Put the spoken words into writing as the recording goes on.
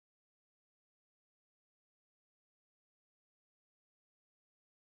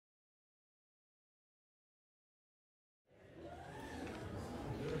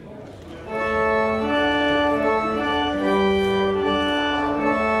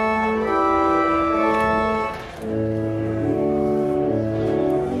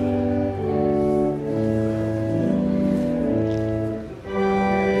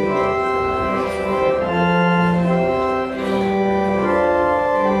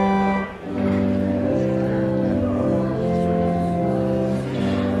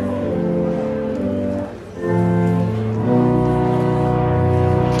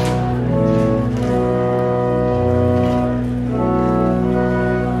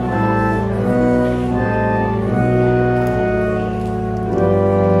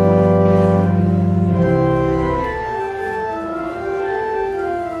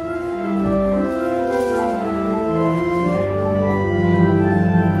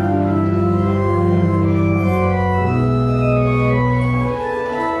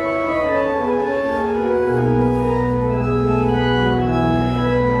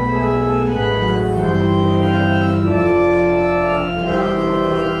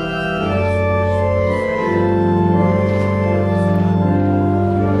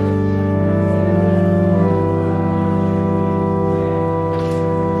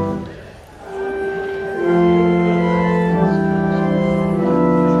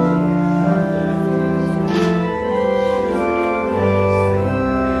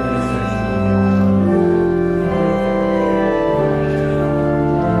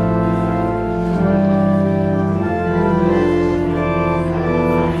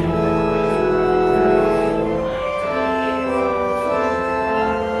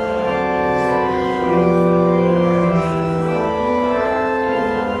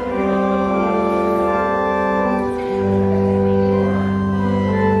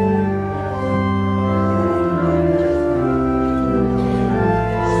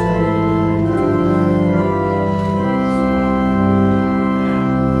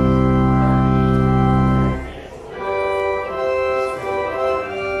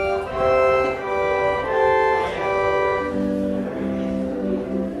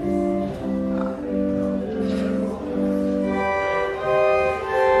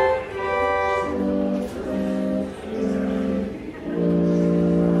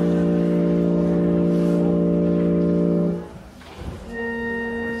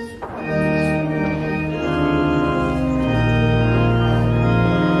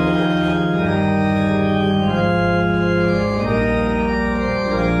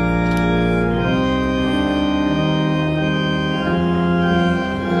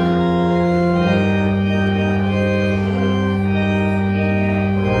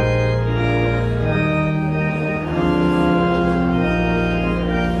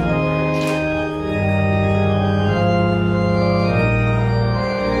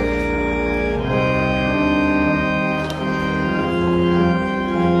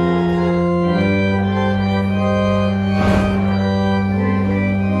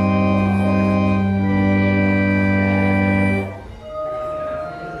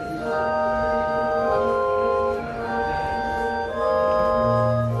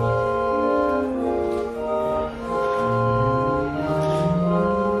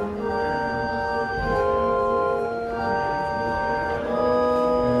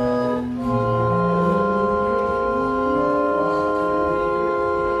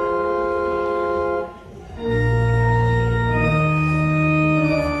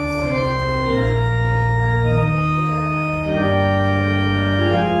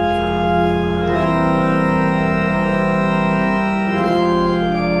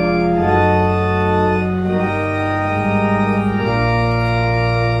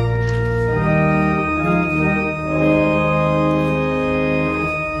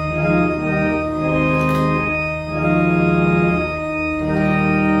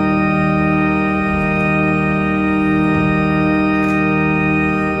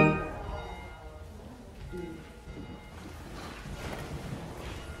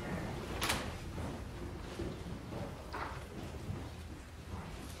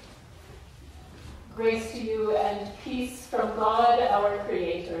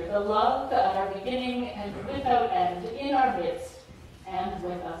Creator, the love at our beginning and without end, in our midst and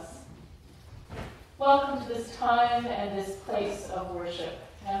with us. Welcome to this time and this place of worship.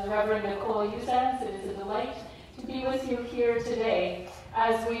 And Reverend Nicole Uzans, it is a delight to be with you here today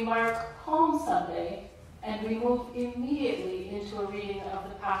as we mark Palm Sunday and we move immediately into a reading of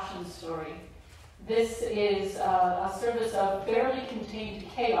the Passion story. This is a service of barely contained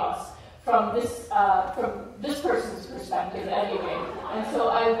chaos from this person's perspective anyway. And so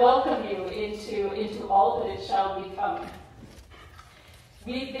I welcome you into all that it shall become.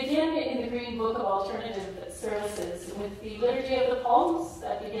 We begin in the Green Book of Alternative Services with the Liturgy of the Palms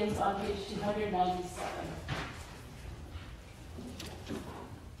that begins on page 297.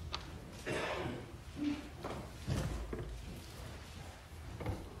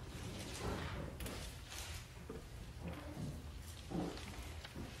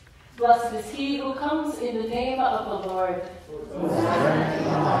 Blessed is he who comes in the name of the Lord.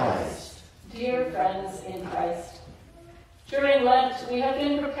 Dear friends in Christ, during Lent, we have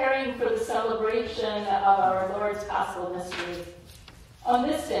been preparing for the celebration of our Lord's Paschal mystery. On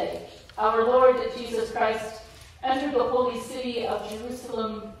this day, our Lord Jesus Christ entered the holy city of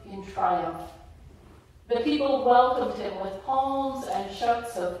Jerusalem in triumph. The people welcomed him with palms and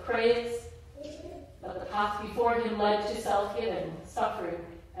shouts of praise, but the path before him led to self-giving, suffering,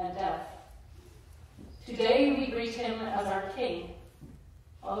 and death. Today we greet him as our King,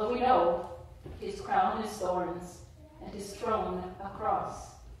 although we know his crown is thorns and his throne a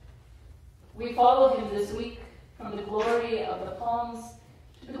cross. We follow him this week from the glory of the palms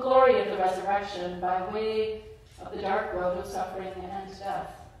to the glory of the resurrection by way of the dark road of suffering and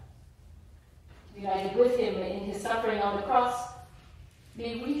death. United with him in his suffering on the cross,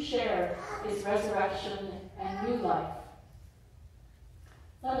 may we share his resurrection and new life.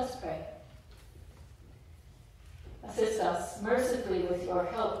 Let us pray. Assist us mercifully with your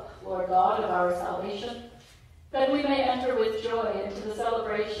help, Lord God of our salvation, that we may enter with joy into the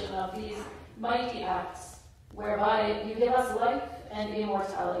celebration of these mighty acts, whereby you give us life and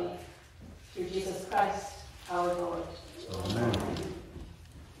immortality. Through Jesus Christ, our Lord. Amen.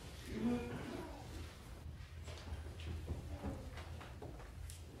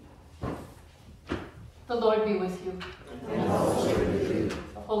 The Lord be with you. And also with you.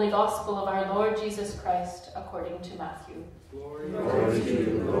 The Holy Gospel of our Lord Jesus Christ according to Matthew. Glory to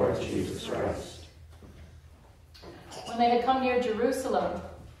you, Lord Jesus Christ. When they had come near Jerusalem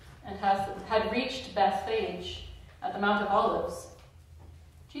and had reached Bethphage at the Mount of Olives,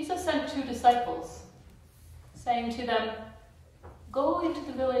 Jesus sent 2 disciples, saying to them, "Go into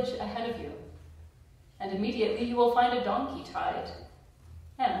the village ahead of you, and immediately you will find a donkey tied,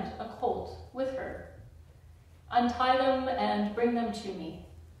 and a colt with her. Untie them and bring them to me.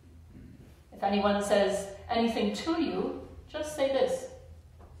 If anyone says anything to you, just say this: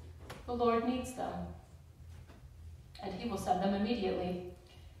 'The Lord needs them,' and he will send them immediately."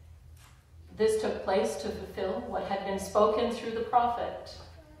 This took place to fulfill what had been spoken through the prophet,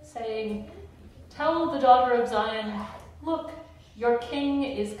 saying, "Tell the daughter of Zion, look, your king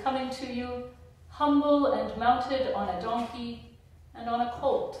is coming to you, humble and mounted on a donkey, and on a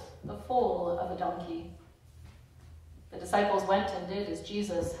colt, the foal of a donkey." The disciples went and did as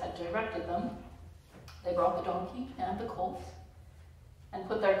Jesus had directed them. They brought the donkey and the colt, and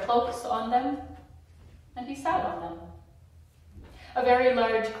put their cloaks on them, and he sat on them. A very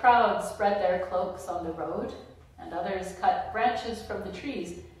large crowd spread their cloaks on the road, and others cut branches from the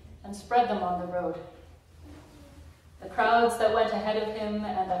trees and spread them on the road. The crowds that went ahead of him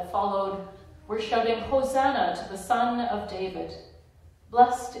and that followed were shouting, "Hosanna to the Son of David!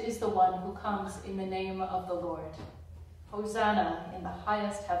 Blessed is the one who comes in the name of the Lord. Hosanna in the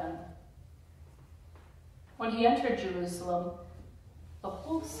highest heaven." When he entered Jerusalem, the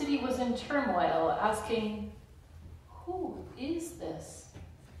whole city was in turmoil, asking, "Who is this?"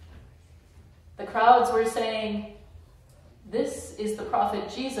 The crowds were saying, "This is the prophet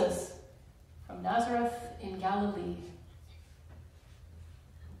Jesus from Nazareth in Galilee."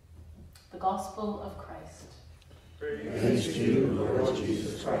 The Gospel of Christ. Praise to you, Lord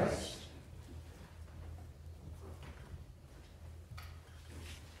Jesus Christ.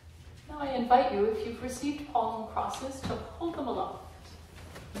 Now I invite you, if you've received palm crosses, to hold them aloft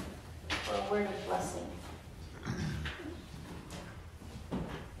for a word of blessing.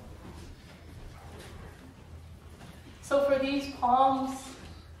 So for these palms,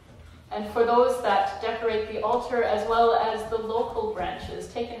 and for those that decorate the altar, as well as the local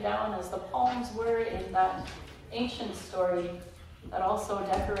branches taken down as the palms were in that ancient story that also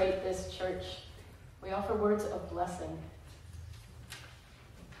decorate this church, we offer words of blessing.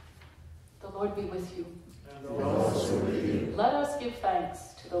 The Lord be with you. and also with you. Let us give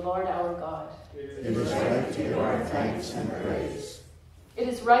thanks to the Lord our God. It is right to give our thanks and praise. It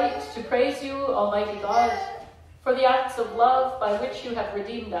is right to praise you, Almighty God, for the acts of love by which you have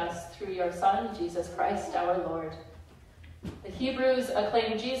redeemed us through your Son, Jesus Christ our Lord. The Hebrews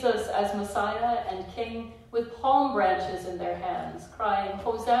acclaim Jesus as Messiah and King with palm branches in their hands, crying,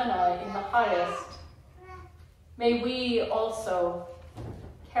 Hosanna in the highest. May we also,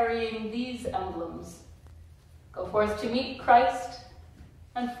 carrying these emblems, go forth to meet Christ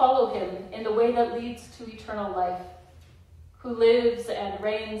and follow him in the way that leads to eternal life, who lives and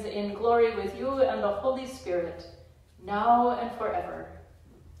reigns in glory with you and the Holy Spirit, now and forever.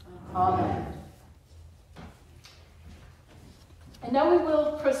 Amen. And now we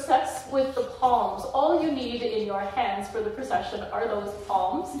will process with the palms. All you need in your hands for the procession are those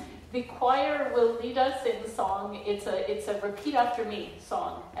palms. The choir will lead us in song. It's a repeat after me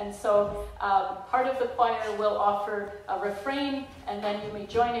song. And so part of the choir will offer a refrain, and then you may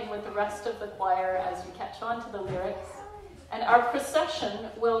join in with the rest of the choir as you catch on to the lyrics. And our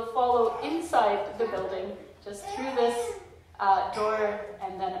procession will follow inside the building, just through this door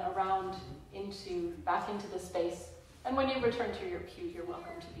and then around back into the space. And when you return to your pew, you're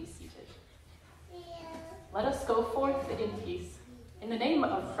welcome to be seated. Let us go forth in peace. In the name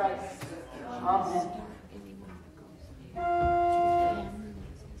of Christ. Amen.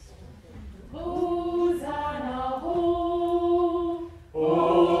 Hosanna, ho!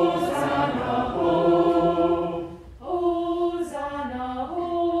 Hosanna, ho! Hosanna,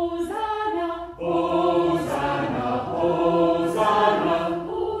 Hosanna! Hosanna, Hosanna!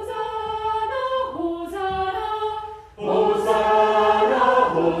 Hosanna,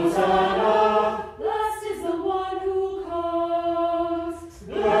 Hosanna! Blessed is the one who comes.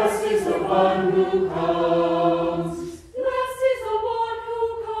 Blessed is the one who comes. Blessed is the one who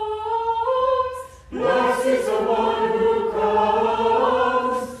comes. Blessed is the one who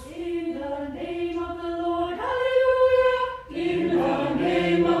comes. In the name of the Lord, hallelujah. In the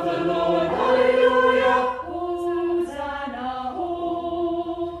name of the Lord, hallelujah. Hosanna,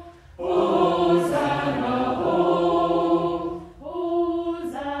 ho. Hosanna, ho.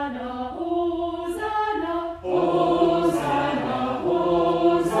 Hosanna, Hosanna. Hosanna,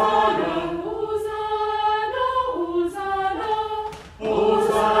 Hosanna. Hosanna, Hosanna.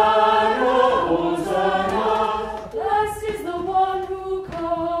 Hosanna, Hosanna. Blessed is the one who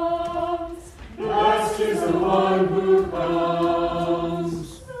comes. Blessed is the one who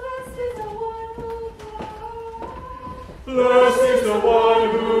comes. Blessed is the one who comes. Blessed is the one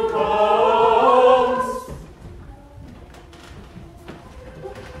who comes.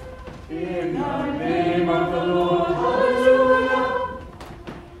 In the name of the Lord, hallelujah.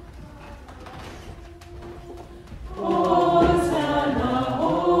 Hosanna,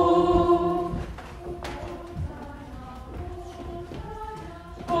 ho.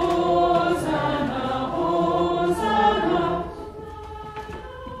 Hosanna, Hosanna.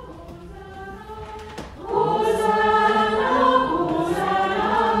 Hosanna,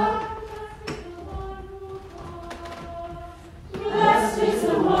 Hosanna. Blessed is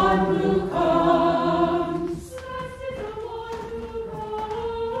the one who comes.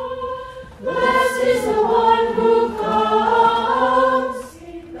 Blessed is the one who comes.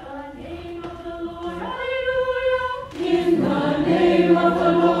 In the name of the Lord, hallelujah. In the name of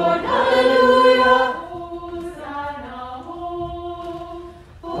the Lord, hallelujah. Hosanna, ho.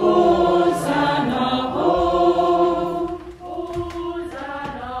 Hosanna, ho.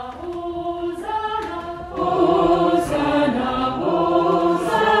 Hosanna, Hosanna. Hosanna, Hosanna.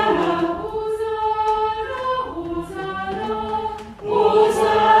 Hosanna, Hosanna.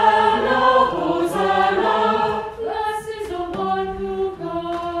 Hosanna, Hosanna. Blessed is the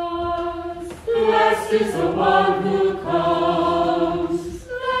one who comes. Blessed is the one who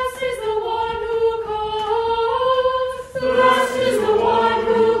comes. Blessed is the one who comes. Blessed is the one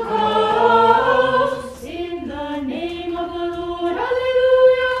who comes. In the name of the Lord,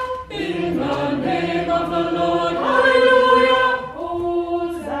 hallelujah. In the name of the Lord, hallelujah.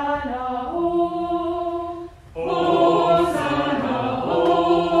 Hosanna, ho. Hosanna, ho.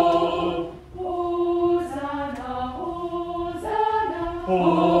 Hosanna, Hosanna.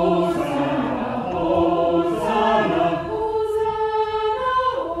 Hosanna, Hosanna. Hosanna,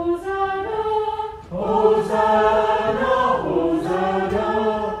 Hosanna. Hosanna, Hosanna.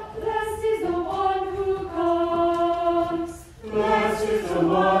 Blessed is the one who comes. Blessed is the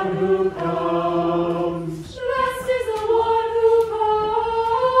one who comes. Blessed is the one who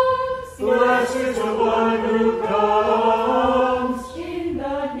comes. Blessed is the one who comes. In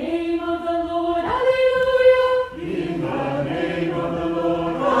the name of the Lord, hallelujah. In the name of the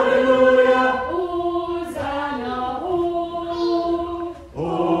Lord, hallelujah. Hosanna.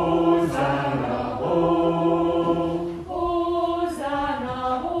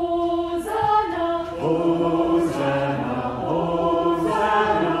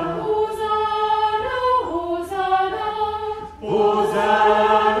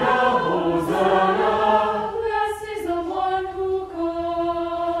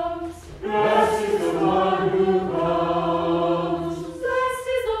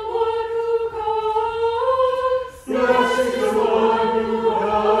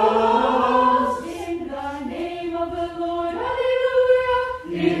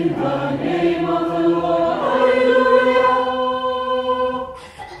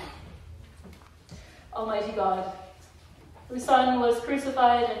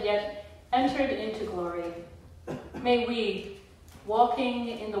 crucified and yet entered into glory. May we, walking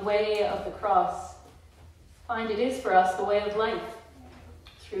in the way of the cross, find it is for us the way of life.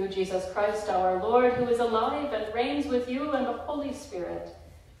 Through Jesus Christ our Lord, who is alive and reigns with you and the Holy Spirit,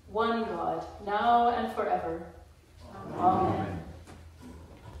 one God, now and forever. Amen.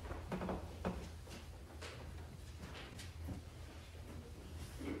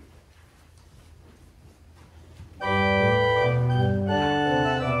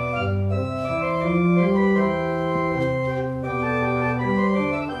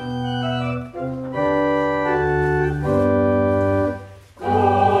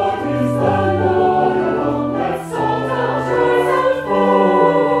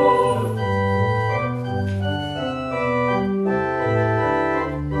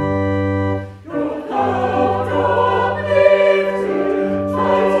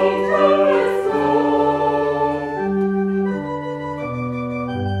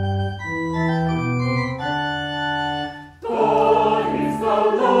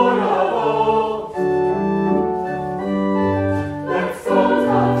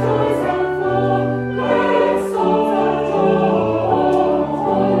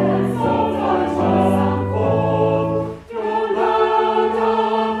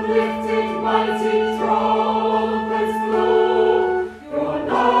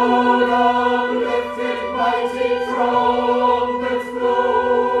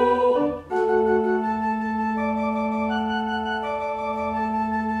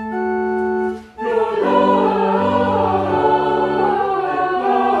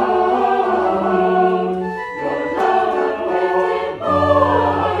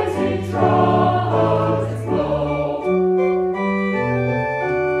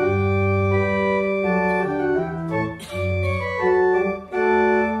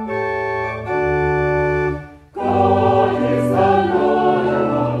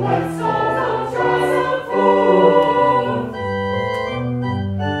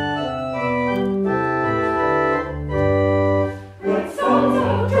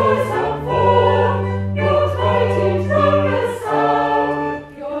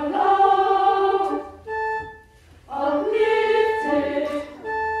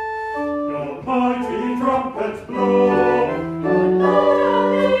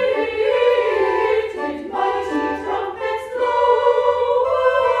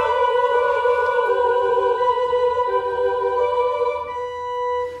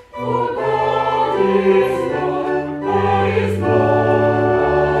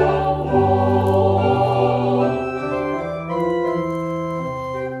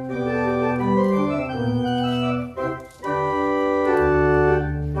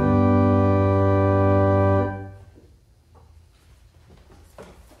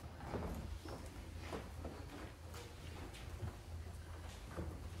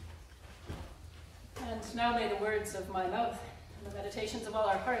 And now may the words of my mouth and the meditations of all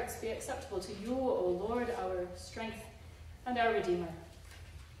our hearts be acceptable to you, O Lord, our strength and our Redeemer.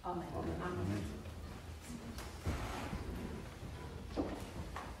 Amen. Amen.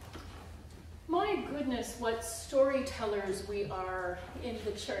 My goodness, what storytellers we are in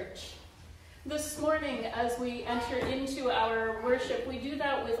the church. This morning, as we enter into our worship, we do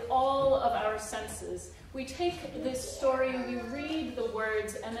that with all of our senses. We take this story, we read the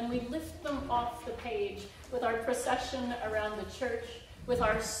words, and then we lift them off the page with our procession around the church, with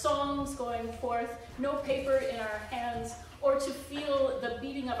our songs going forth, no paper in our hands, or to feel the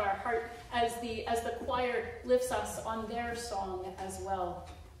beating of our heart as the choir lifts us on their song as well.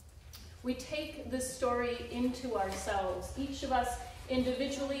 We take this story into ourselves, each of us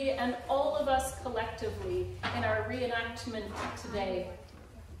individually and all of us collectively in our reenactment today.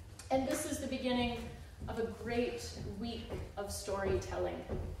 And this is the beginning of a great week of storytelling.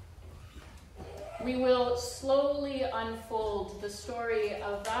 We will slowly unfold the story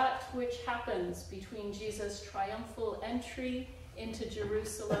of that which happens between Jesus' triumphal entry into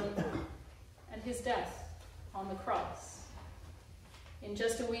Jerusalem and his death on the cross. In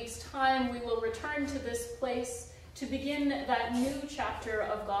just a week's time, we will return to this place to begin that new chapter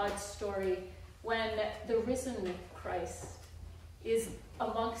of God's story when the risen Christ is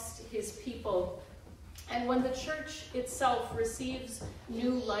amongst his people, and when the church itself receives new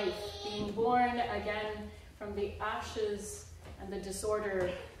life, being born again from the ashes and the disorder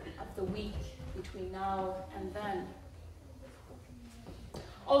of the week between now and then.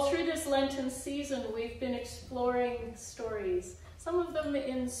 All through this Lenten season, we've been exploring stories, some of them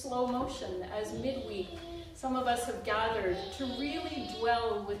in slow motion as midweek. Some of us have gathered to really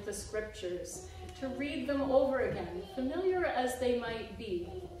dwell with the scriptures, to read them over again, familiar as they might be.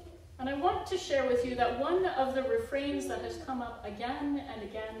 And I want to share with you that one of the refrains that has come up again and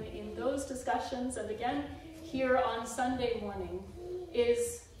again in those discussions and again here on Sunday morning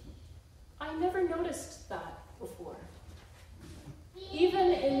is, I never noticed that before.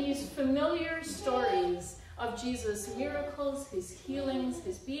 Even in these familiar stories of Jesus' miracles, his healings,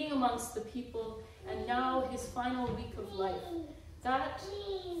 his being amongst the people, and now his final week of life, that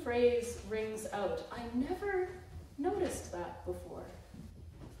phrase rings out. I never noticed that before.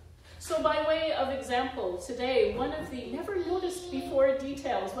 So by way of example, today, one of the never noticed before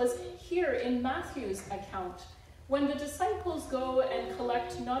details was here in Matthew's account, when the disciples go and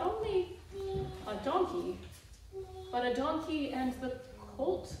collect not only a donkey, but a donkey and the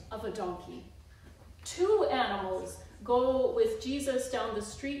colt of a donkey. Two animals go with Jesus down the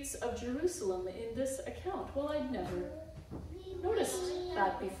streets of Jerusalem in this account. Well, I'd never noticed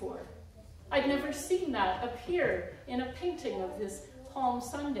that before. I'd never seen that appear in a painting of this Palm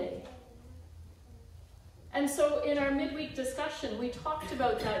Sunday. And so in our midweek discussion, we talked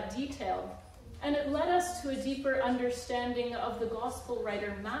about that detail, and it led us to a deeper understanding of the gospel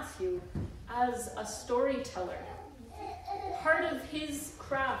writer Matthew as a storyteller. Part of his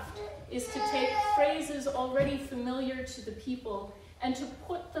craft is to take phrases already familiar to the people and to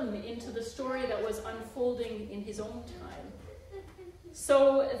put them into the story that was unfolding in his own time.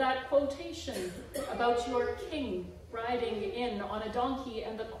 So that quotation about your king riding in on a donkey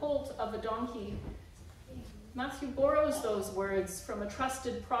and the colt of a donkey, Matthew borrows those words from a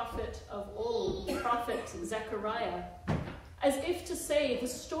trusted prophet of old, the prophet Zechariah, as if to say the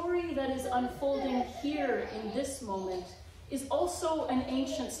story that is unfolding here in this moment is also an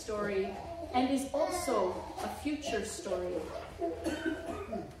ancient story and is also a future story.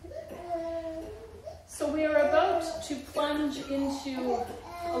 So we are about to plunge into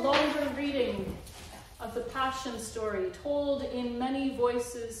a longer reading of the Passion story, told in many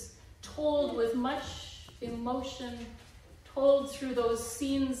voices, told with much emotion, told through those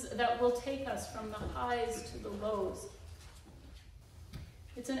scenes that will take us from the highs to the lows.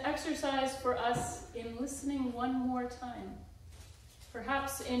 It's an exercise for us in listening one more time,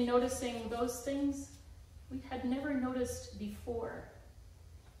 perhaps in noticing those things we had never noticed before.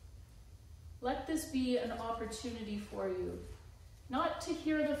 Let this be an opportunity for you, not to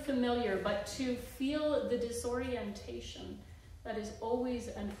hear the familiar, but to feel the disorientation that is always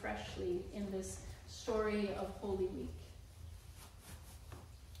and freshly in this story of Holy Week.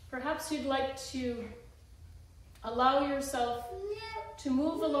 Perhaps you'd like to allow yourself to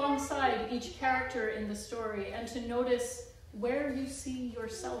move alongside each character in the story and to notice where you see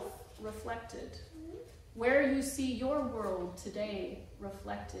yourself reflected, where you see your world today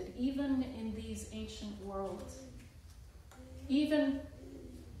reflected, even in these ancient worlds. Even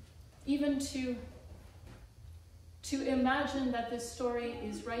to imagine that this story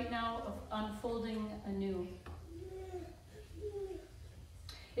is right now unfolding anew.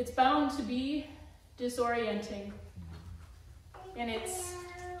 It's bound to be disorienting in its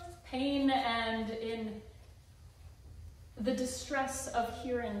pain and in the distress of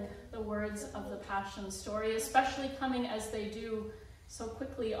hearing the words of the Passion story, especially coming as they do so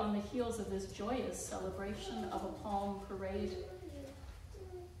quickly on the heels of this joyous celebration of a palm parade.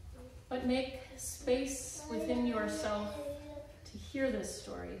 But make space within yourself to hear this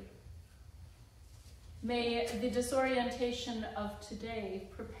story. May the disorientation of today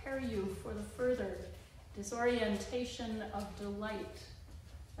prepare you for the further disorientation of delight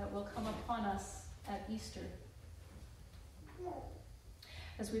that will come upon us at Easter.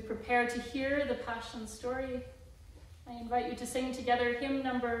 As we prepare to hear the Passion story, I invite you to sing together hymn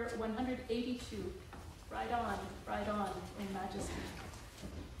number 182, Ride On in Majesty.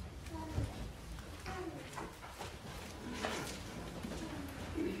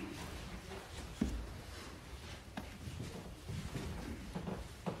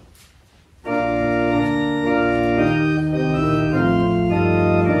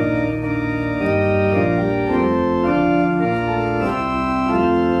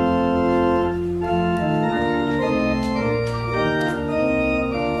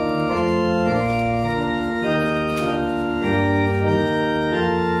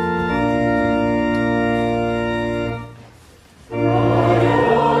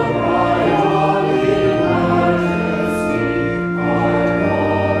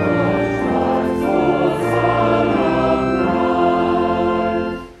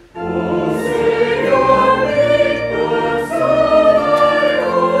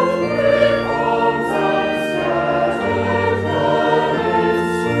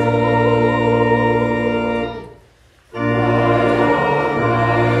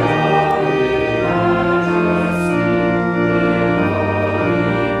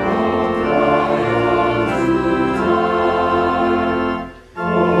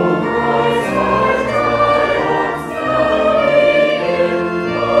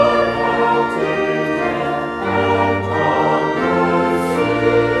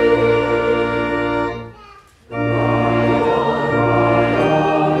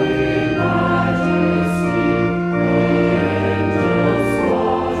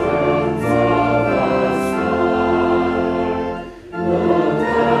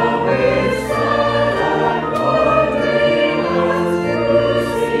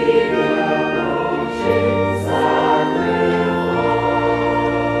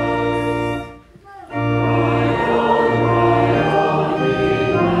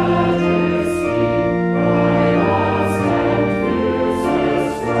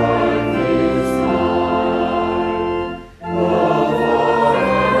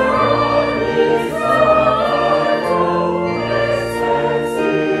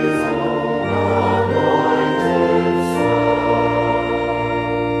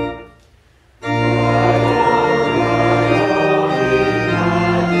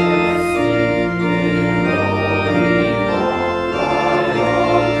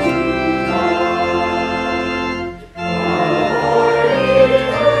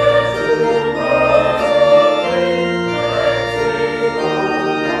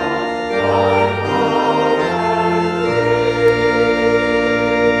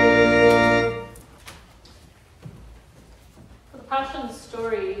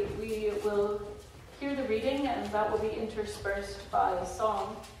 story, we will hear the reading, and that will be interspersed by a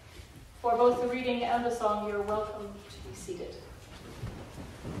song. For both the reading and the song, you're welcome to be seated.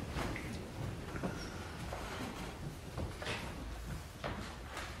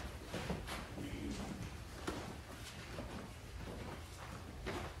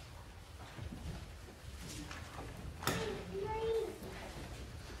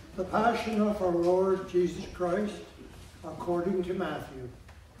 The Passion of our Lord Jesus Christ, according to Matthew.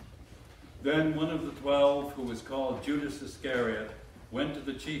 Then one of the 12, who was called Judas Iscariot, went to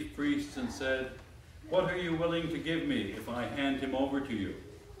the chief priests and said, "What are you willing to give me if I hand him over to you?"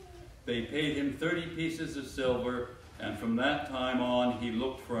 They paid him 30 pieces of silver, and from that time on he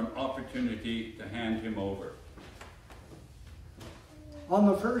looked for an opportunity to hand him over. On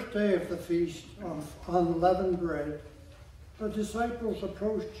the first day of the feast of unleavened bread, the disciples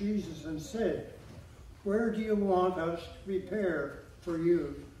approached Jesus and said, "Where do you want us to prepare for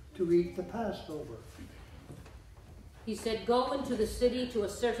you to eat the Passover?" He said, "Go into the city to a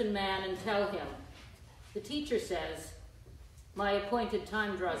certain man and tell him, 'The teacher says, my appointed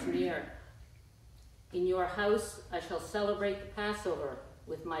time draws near. In your house I shall celebrate the Passover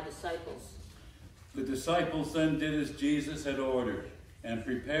with my disciples.'" The disciples then did as Jesus had ordered and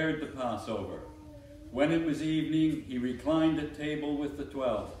prepared the Passover. When it was evening, he reclined at table with the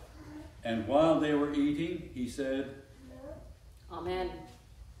 12. And while they were eating, he said, "Amen.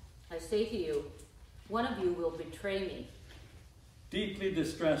 I say to you, one of you will betray me." Deeply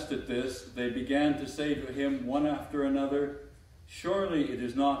distressed at this, they began to say to him one after another, "Surely it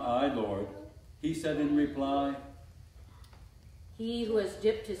is not I, Lord." He said in reply, "He who has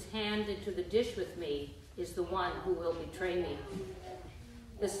dipped his hand into the dish with me is the one who will betray me.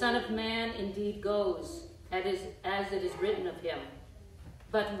 The Son of Man indeed goes, as it is written of him.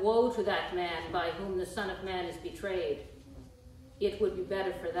 But woe to that man by whom the Son of Man is betrayed. It would be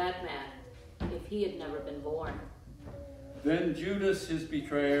better for that man if he had never been born." Then Judas, his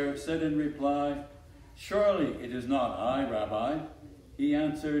betrayer, said in reply, "Surely it is not I, Rabbi." He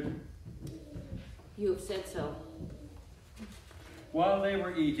answered, "You have said so." While they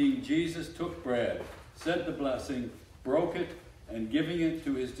were eating, Jesus took bread, said the blessing, broke it, and giving it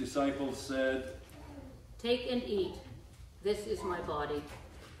to his disciples said, "Take and eat. This is my body."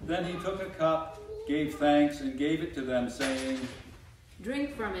 Then he took a cup, gave thanks, and gave it to them, saying,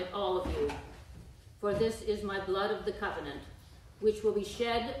 "Drink from it, all of you, for this is my blood of the covenant, which will be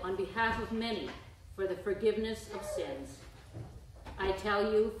shed on behalf of many for the forgiveness of sins. I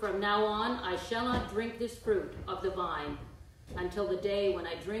tell you, from now on I shall not drink this fruit of the vine until the day when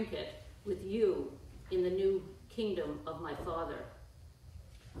I drink it with you in the new kingdom of my Father."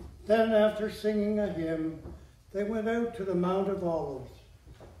 Then after singing a hymn, they went out to the Mount of Olives.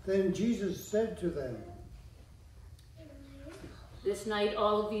 Then Jesus said to them, "This night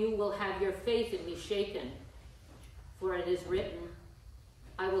all of you will have your faith in me shaken, for it is written,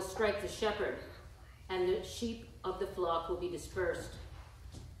 I will strike the shepherd, and the sheep of the flock will be dispersed.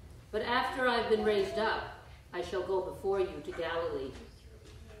 But after I've been raised up, I shall go before you to Galilee."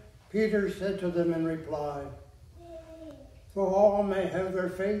 Peter said to them in reply, "Though all may have their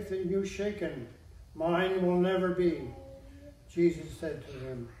faith in you shaken, mine will never be." Jesus said to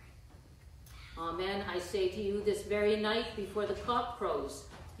him, "Amen, I say to you, this very night before the cock crows,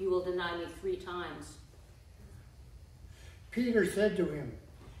 you will deny me 3 times. Peter said to him,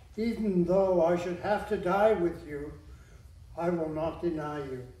 "Even though I should have to die with you, I will not deny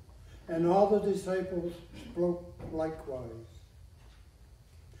you." And all the disciples spoke likewise.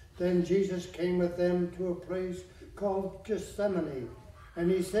 Then Jesus came with them to a place called Gethsemane,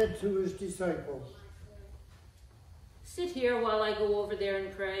 and he said to his disciples, Sit here while I go over there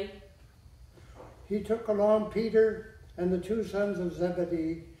and pray." He took along Peter and the 2 sons of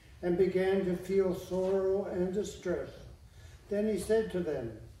Zebedee and began to feel sorrow and distress. Then he said to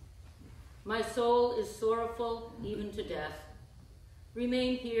them, "My soul is sorrowful even to death.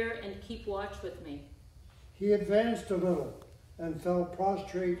 Remain here and keep watch with me." He advanced a little and fell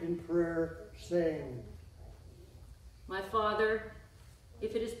prostrate in prayer, saying, "My Father,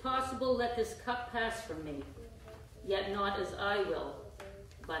 if it is possible, let this cup pass from me, yet not as I will,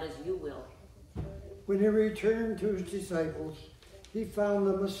 but as you will." When he returned to his disciples, he found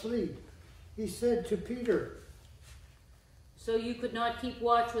them asleep. He said to Peter, "So you could not keep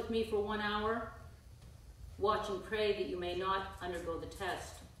watch with me for 1 hour? Watch and pray that you may not undergo the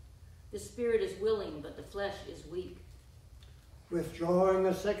test. The spirit is willing, but the flesh is weak." Withdrawing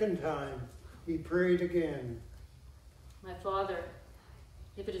a second time, he prayed again, "My Father,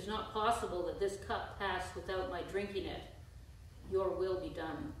 if it is not possible that this cup pass without my drinking it, your will be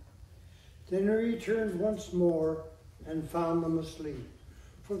done." Then he returned once more and found them asleep,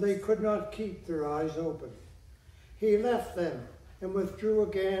 for they could not keep their eyes open. He left them and withdrew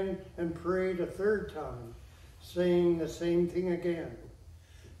again and prayed a third time, saying the same thing again.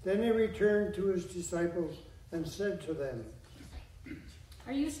 Then he returned to his disciples and said to them,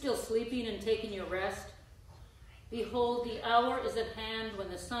 Are you still sleeping and taking your rest? Behold, the hour is at hand when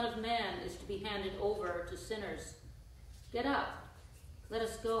the Son of Man is to be handed over to sinners. Get up, let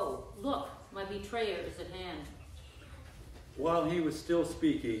us go. Look, my betrayer is at hand. While he was still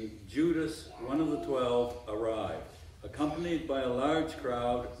speaking, Judas, one of the 12, arrived, accompanied by a large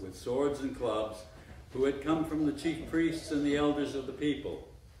crowd with swords and clubs, who had come from the chief priests and the elders of the people.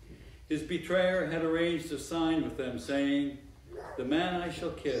 His betrayer had arranged a sign with them, saying, The man I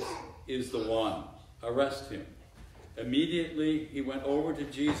shall kiss is the one. Arrest him. Immediately he went over to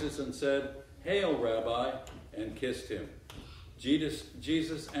Jesus and said, Hail, Rabbi, and kissed him.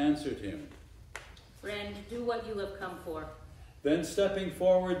 Jesus answered him, Friend, do what you have come for. Then stepping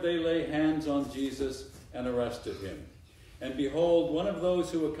forward, they lay hands on Jesus and arrested him. And behold, one of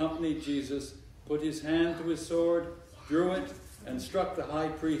those who accompanied Jesus put his hand to his sword, drew it, and struck the high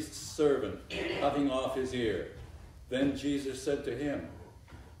priest's servant, cutting off his ear. Then Jesus said to him,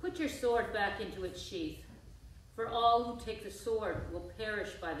 Put your sword back into its sheath, for all who take the sword will perish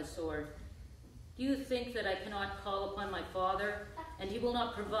by the sword. Do you think that I cannot call upon my Father, and he will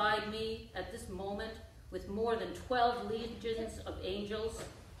not provide me at this moment with more than 12 legions of angels?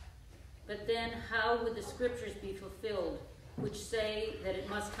 But then how would the scriptures be fulfilled, which say that it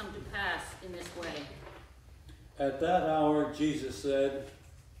must come to pass in this way? At that hour, Jesus said,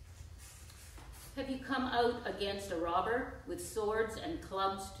 Have you come out against a robber with swords and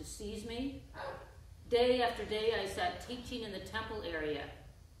clubs to seize me? Day after day I sat teaching in the temple area,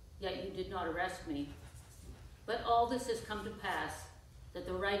 yet you did not arrest me. But all this has come to pass, that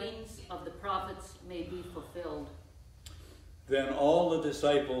the writings of the prophets may be fulfilled. Then all the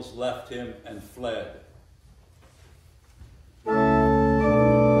disciples left him and fled.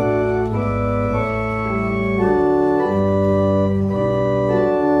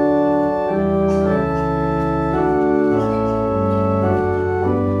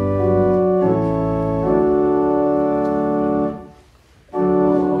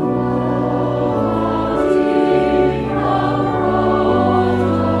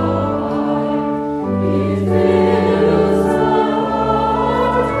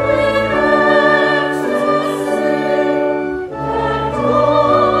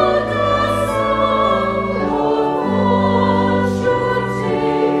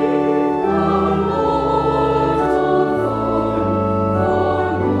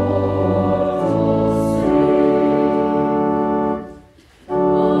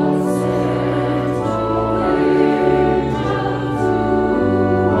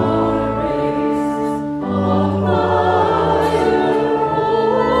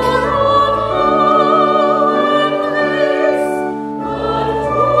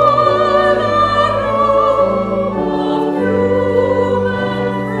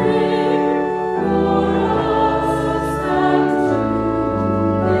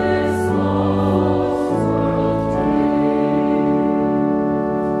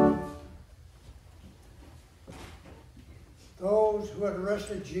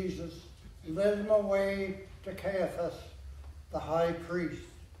 Jesus led him away to Caiaphas, the high priest,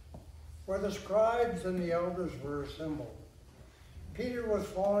 where the scribes and the elders were assembled. Peter was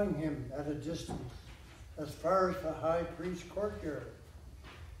following him at a distance as far as the high priest's courtyard.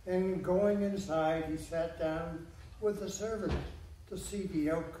 And going inside, he sat down with the servants to see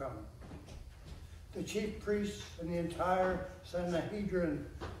the outcome. The chief priests and the entire Sanhedrin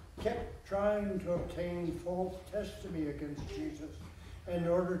kept trying to obtain false testimony against Jesus in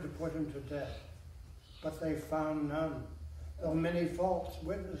order to put him to death. But they found none, though many false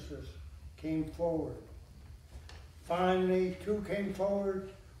witnesses came forward. Finally, two came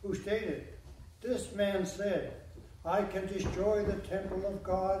forward who stated, "This man said, I can destroy the temple of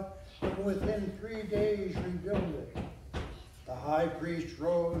God and within 3 days rebuild it." The high priest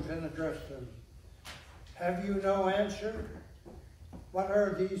rose and addressed them. "Have you no answer? What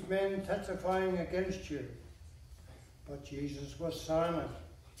are these men testifying against you?" But Jesus was silent.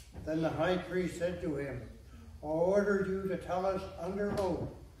 Then the high priest said to him, "I ordered you to tell us under oath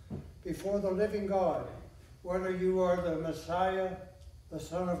before the living God whether you are the Messiah, the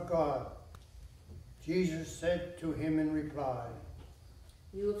Son of God." Jesus said to him in reply,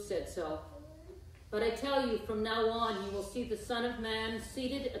 "You have said so. But I tell you, from now on you will see the Son of Man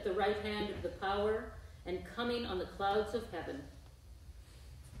seated at the right hand of the power and coming on the clouds of heaven."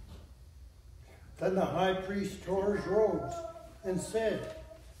 Then the high priest tore his robes and said,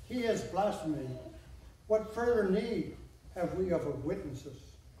 "He has blasphemed. What further need have we of witnesses?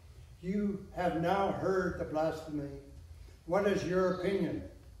 You have now heard the blasphemy. What is your opinion?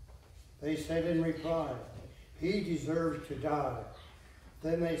 They said in reply, he deserves to die.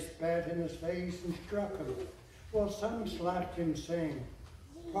 Then they spat in his face and struck him. Well, some slapped him, saying,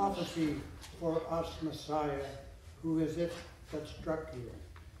 prophesy for us, Messiah, who is it that struck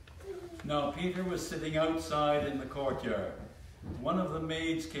you? Now Peter was sitting outside in the courtyard. One of the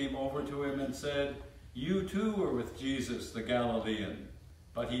maids came over to him and said, you too were with Jesus the Galilean.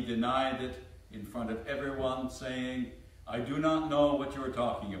 But he denied it in front of everyone, saying, I do not know what you are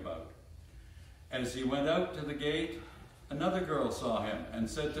talking about. As he went out to the gate, another girl saw him and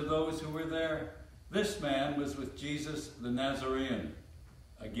said to those who were there, this man was with Jesus the Nazarene.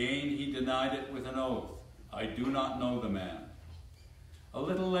 Again he denied it with an oath, I do not know the man. A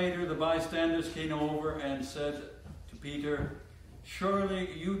little later the bystanders came over and said to Peter, surely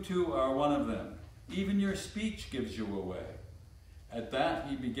you too are one of them. Even your speech gives you away. At that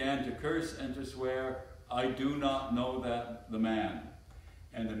he began to curse and to swear, I do not know the man.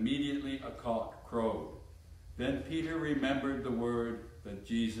 And immediately a cock crowed. Then Peter remembered the word that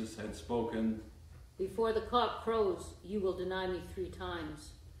Jesus had spoken. Before the cock crows, you will deny me 3 times.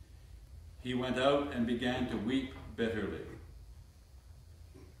 He went out and began to weep bitterly.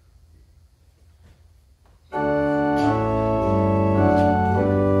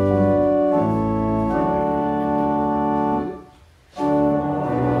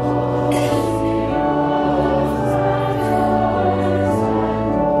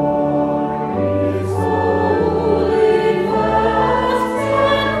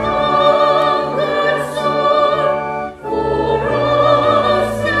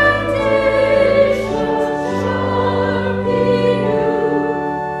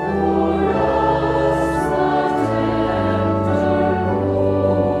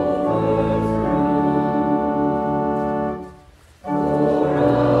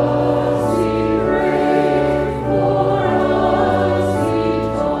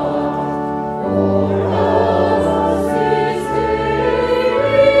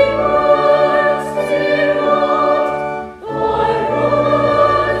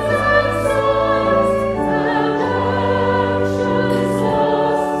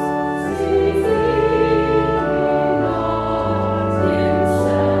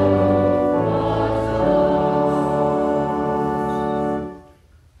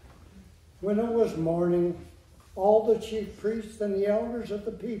 And the elders of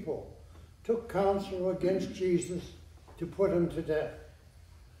the people took counsel against Jesus to put him to death.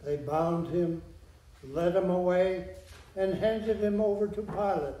 They bound him, led him away, and handed him over to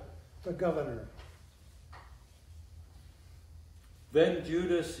Pilate, the governor. Then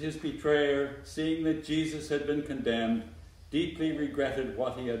Judas, his betrayer, seeing that Jesus had been condemned, deeply regretted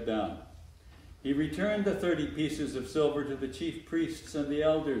what he had done. He returned the 30 pieces of silver to the chief priests and the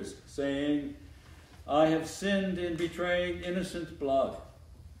elders, saying, I have sinned in betraying innocent blood.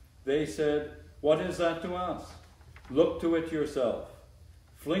 They said, what is that to us? Look to it yourself.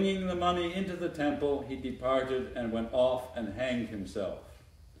 Flinging the money into the temple, he departed and went off and hanged himself.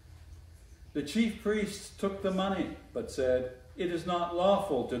 The chief priests took the money, but said, it is not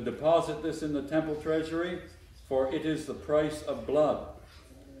lawful to deposit this in the temple treasury, for it is the price of blood.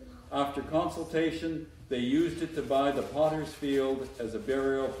 After consultation, they used it to buy the potter's field as a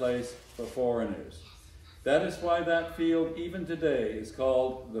burial place for foreigners. That is why that field, even today, is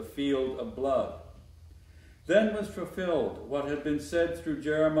called the Field of Blood. Then was fulfilled what had been said through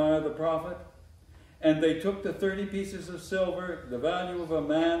Jeremiah the prophet. And they took the 30 pieces of silver, the value of a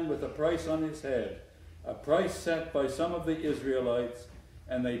man with a price on his head, a price set by some of the Israelites,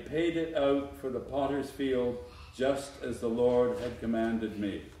 and they paid it out for the potter's field, just as the Lord had commanded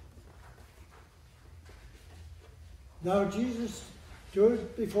me. Now Jesus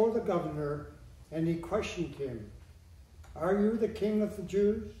stood before the governor, and he questioned him, are you the king of the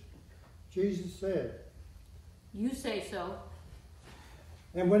Jews? Jesus said, you say so.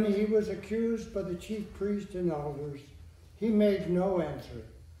 And when he was accused by the chief priests and elders, he made no answer.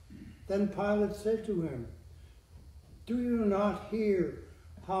 Then Pilate said to him, do you not hear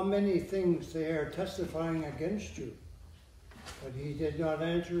how many things they are testifying against you? But he did not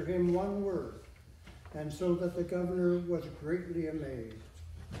answer him one word, and so that the governor was greatly amazed.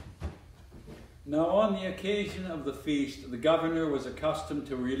 Now on the occasion of the feast, the governor was accustomed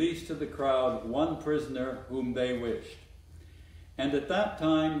to release to the crowd one prisoner whom they wished. And at that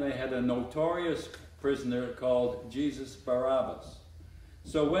time they had a notorious prisoner called Jesus Barabbas.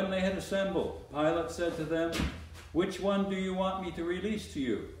 So when they had assembled, Pilate said to them, which one do you want me to release to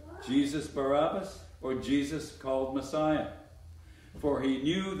you, Jesus Barabbas or Jesus called Messiah? For he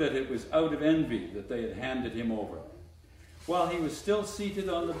knew that it was out of envy that they had handed him over. While he was still seated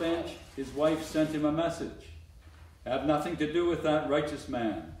on the bench, his wife sent him a message. Have nothing to do with that righteous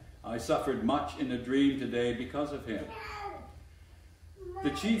man. I suffered much in a dream today because of him. The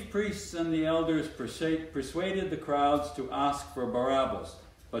chief priests and the elders persuaded the crowds to ask for Barabbas,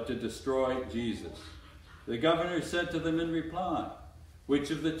 but to destroy Jesus. The governor said to them in reply, which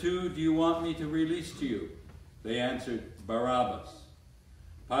of the two do you want me to release to you? They answered, Barabbas.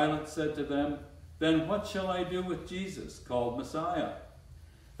 Pilate said to them, then what shall I do with Jesus, called Messiah?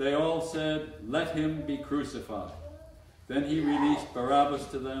 They all said, let him be crucified. Then he released Barabbas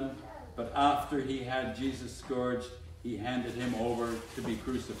to them, but after he had Jesus scourged, he handed him over to be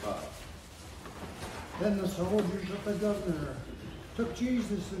crucified. Then the soldiers of the governor took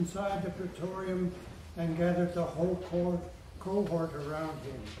Jesus inside the praetorium and gathered the whole cohort around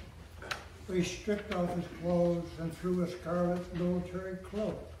him. They stripped off his clothes and threw a scarlet military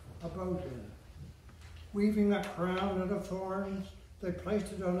cloak about him. Weaving a crown out of thorns, they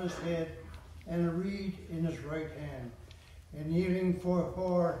placed it on his head and a reed in his right hand. And kneeling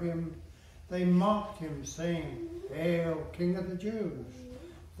before him, they mocked him, saying, Hail, King of the Jews!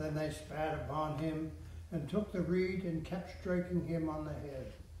 Then they spat upon him and took the reed and kept striking him on the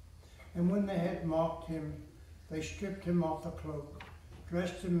head. And when they had mocked him, they stripped him off the cloak,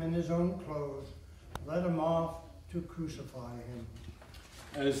 dressed him in his own clothes, led him off to crucify him.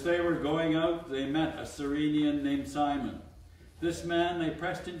 As they were going out, they met a Cyrenian named Simon. This man they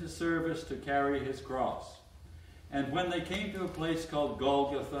pressed into service to carry his cross. And when they came to a place called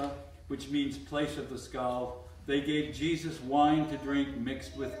Golgotha, which means place of the skull, they gave Jesus wine to drink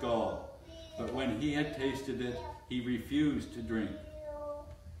mixed with gall. But when he had tasted it, he refused to drink.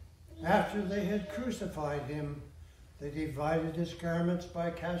 After they had crucified him, they divided his garments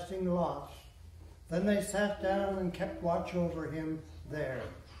by casting lots. Then they sat down and kept watch over him there.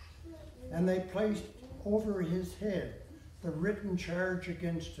 And they placed over his head the written charge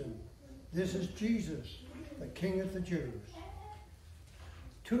against him. This is Jesus, the King of the Jews.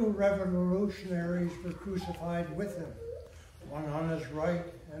 2 revolutionaries were crucified with him, one on his right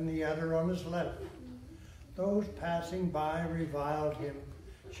and the other on his left. Those passing by reviled him,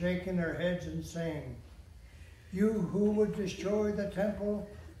 shaking their heads and saying, You who would destroy the temple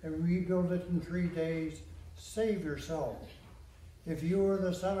and rebuild it in 3 days, save yourself. If you are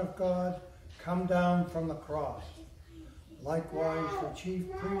the Son of God, come down from the cross. Likewise, the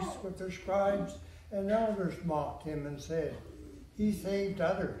chief priests with their scribes and elders mocked him and said, He saved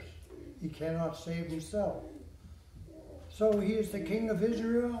others. He cannot save himself. So he is the King of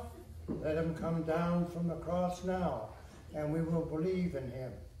Israel? Let him come down from the cross now, and we will believe in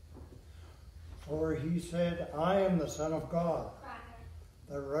him. For he said, I am the Son of God.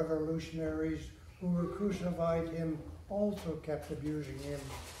 The revolutionaries who were crucified him also kept abusing him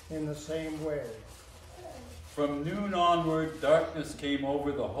in the same way. From noon onward, darkness came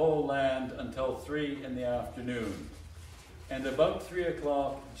over the whole land until 3 in the afternoon. And about 3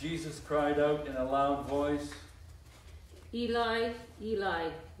 o'clock, Jesus cried out in a loud voice, Eli, Eli,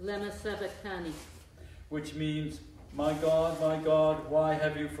 lema sabachthani, which means, my God, why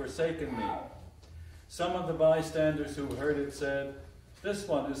have you forsaken me? Some of the bystanders who heard it said, This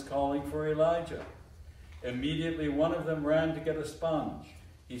one is calling for Elijah. Immediately one of them ran to get a sponge.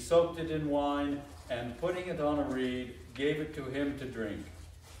 He soaked it in wine, and putting it on a reed, gave it to him to drink.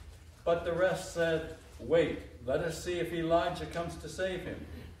 But the rest said, Wait, let us see if Elijah comes to save him.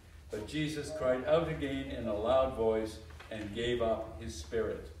 But Jesus cried out again in a loud voice and gave up his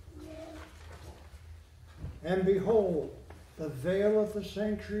spirit. And behold, the veil of the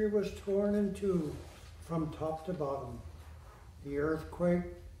sanctuary was torn in two from top to bottom. The earth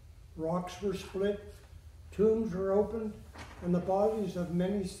quaked, rocks were split, tombs were opened, and the bodies of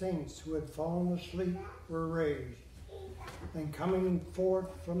many saints who had fallen asleep were raised. And coming forth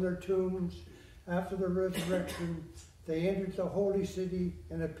from their tombs after the resurrection, they entered the holy city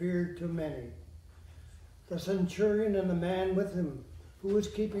and appeared to many. The centurion and the man with him, who was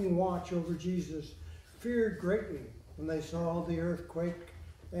keeping watch over Jesus, feared greatly when they saw the earthquake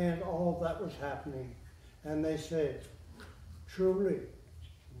and all that was happening. And they said, Truly,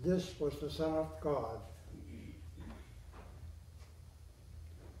 this was the Son of God.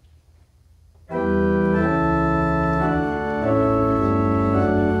 He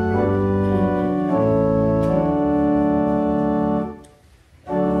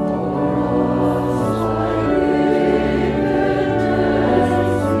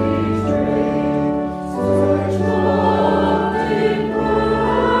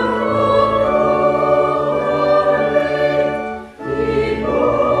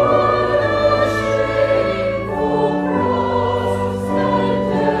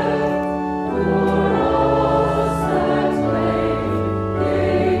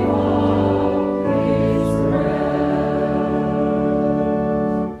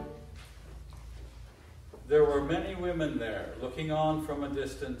looking on from a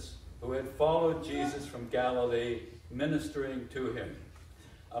distance, who had followed Jesus from Galilee, ministering to him.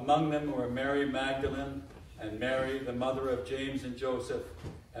 Among them were Mary Magdalene, and Mary, the mother of James and Joseph,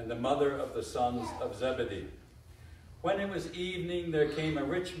 and the mother of the sons of Zebedee. When it was evening, there came a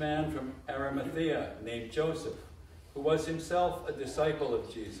rich man from Arimathea named Joseph, who was himself a disciple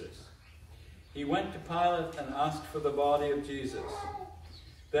of Jesus. He went to Pilate and asked for the body of Jesus.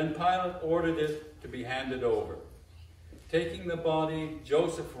 Then Pilate ordered it to be handed over. Taking the body,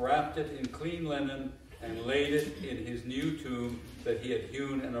 Joseph wrapped it in clean linen and laid it in his new tomb that he had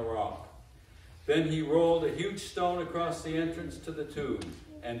hewn in a rock. Then he rolled a huge stone across the entrance to the tomb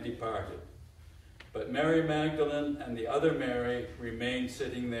and departed. But Mary Magdalene and the other Mary remained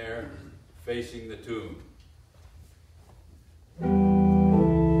sitting there, facing the tomb.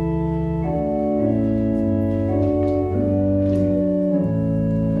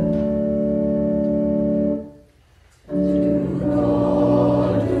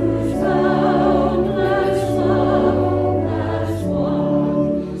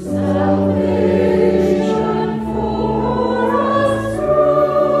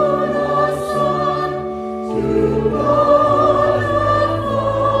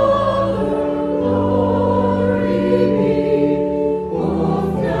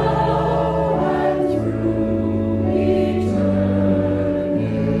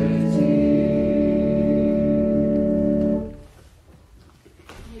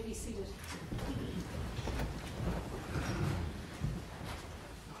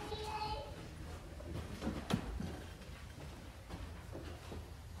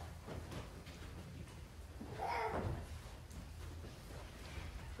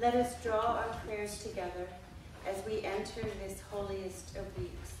 Let us draw our prayers together as we enter this holiest of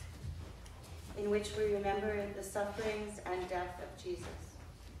weeks, in which we remember the sufferings and death of Jesus.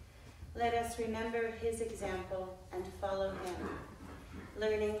 Let us remember his example and follow him,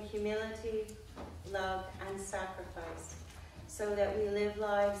 learning humility, love, and sacrifice, so that we live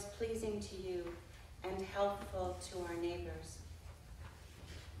lives pleasing to you and helpful to our neighbors.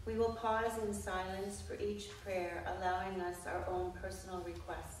 We will pause in silence for each prayer, allowing us our own personal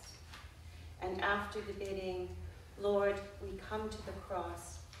requests. And after the bidding, Lord, we come to the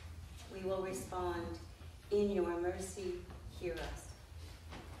cross, we will respond, in your mercy, hear us.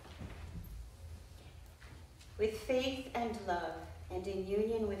 With faith and love, and in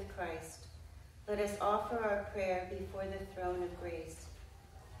union with Christ, let us offer our prayer before the throne of grace.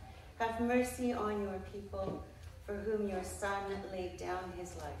 Have mercy on your people, for whom your Son laid down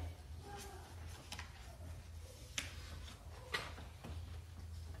his life.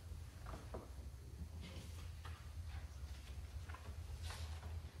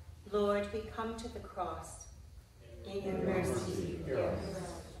 Lord, we come to the cross. In your mercy, hear us.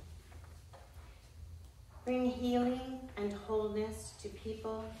 Bring healing and wholeness to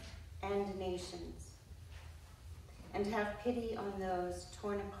people and nations, and have pity on those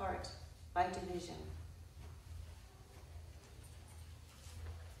torn apart by division.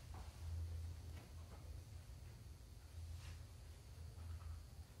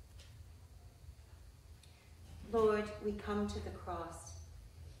 Lord, we come to the cross.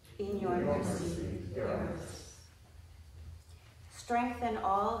 In your mercy, hear us. Strengthen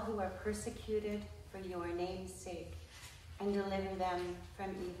all who are persecuted for your name's sake, and deliver them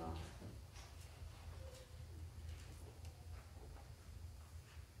from evil.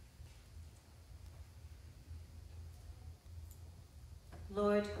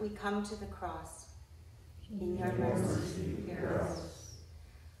 Lord, we come to the cross. In your mercy, hear us.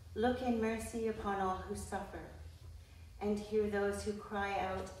 Look in mercy upon all who suffer, and hear those who cry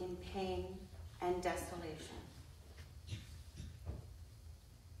out in pain and desolation.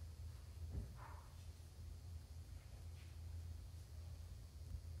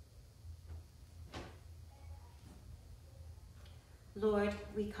 Lord,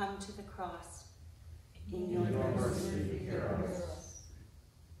 we come to the cross. In your mercy, hear us.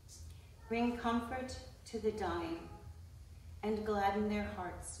 Bring comfort to the dying, and gladden their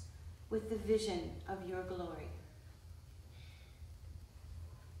hearts with the vision of your glory.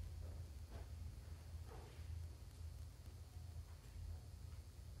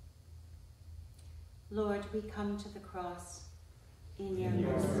 Lord, we come to the cross. In your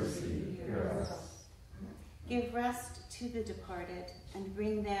mercy, hear us. Give rest to the departed, and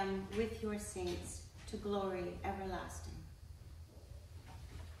bring them with your saints to glory everlasting.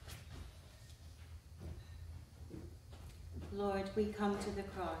 Lord, we come to the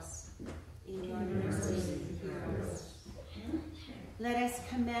cross. In your mercy, hear us. Let us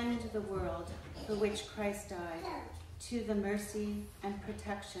commend the world for which Christ died to the mercy and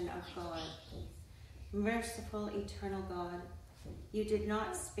protection of God. Merciful, eternal God, You did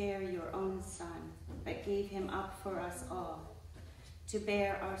not spare your own Son, but gave him up for us all, to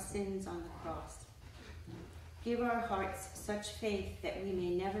bear our sins on the cross. Give our hearts such faith that we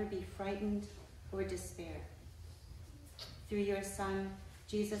may never be frightened or despair. Through your Son,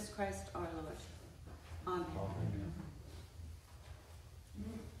 Jesus Christ our Lord. Amen. Amen.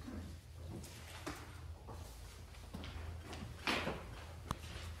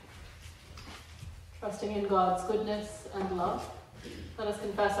 Trusting in God's goodness and love, let us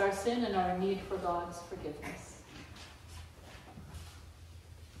confess our sin and our need for God's forgiveness.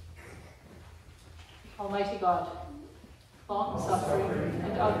 Almighty God, long-suffering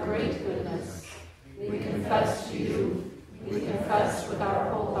and of great goodness, we confess to you, we confess with our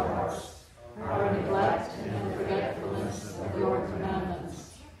whole hearts, our neglect and forgetfulness of your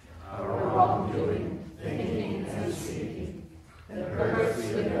commandments, our wrongdoing, thinking and speaking, the hurts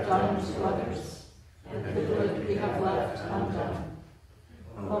we have done to others, and the good we have left undone.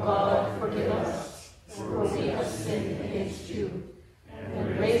 O God, forgive us, for we have sinned against you,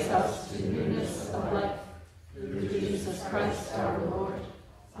 and raise us to newness of life, through Jesus Christ our Lord.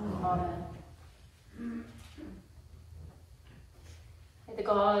 Amen. May the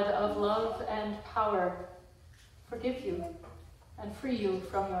God of love and power forgive you and free you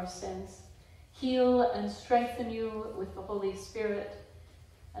from your sins, heal and strengthen you with the Holy Spirit,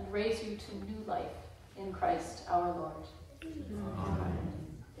 and raise you to new life in Christ our Lord. Amen.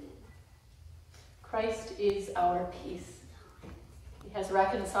 Christ is our peace. He has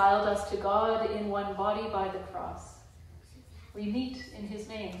reconciled us to God in one body by the cross. We meet in his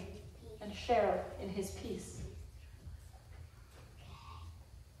name and share in his peace.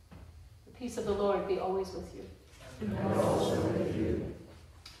 The peace of the Lord be always with you. And also with you.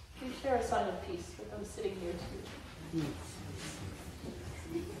 Please share a sign of peace with those sitting near to you.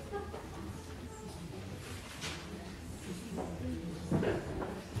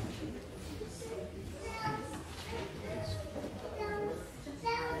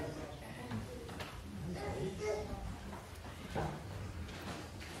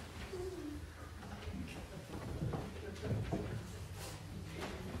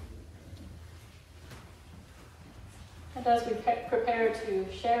 And as we prepare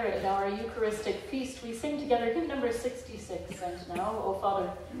to share in our Eucharistic feast, we sing together hymn number 66, and now, O Father,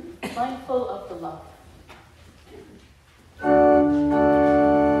 mindful of the love.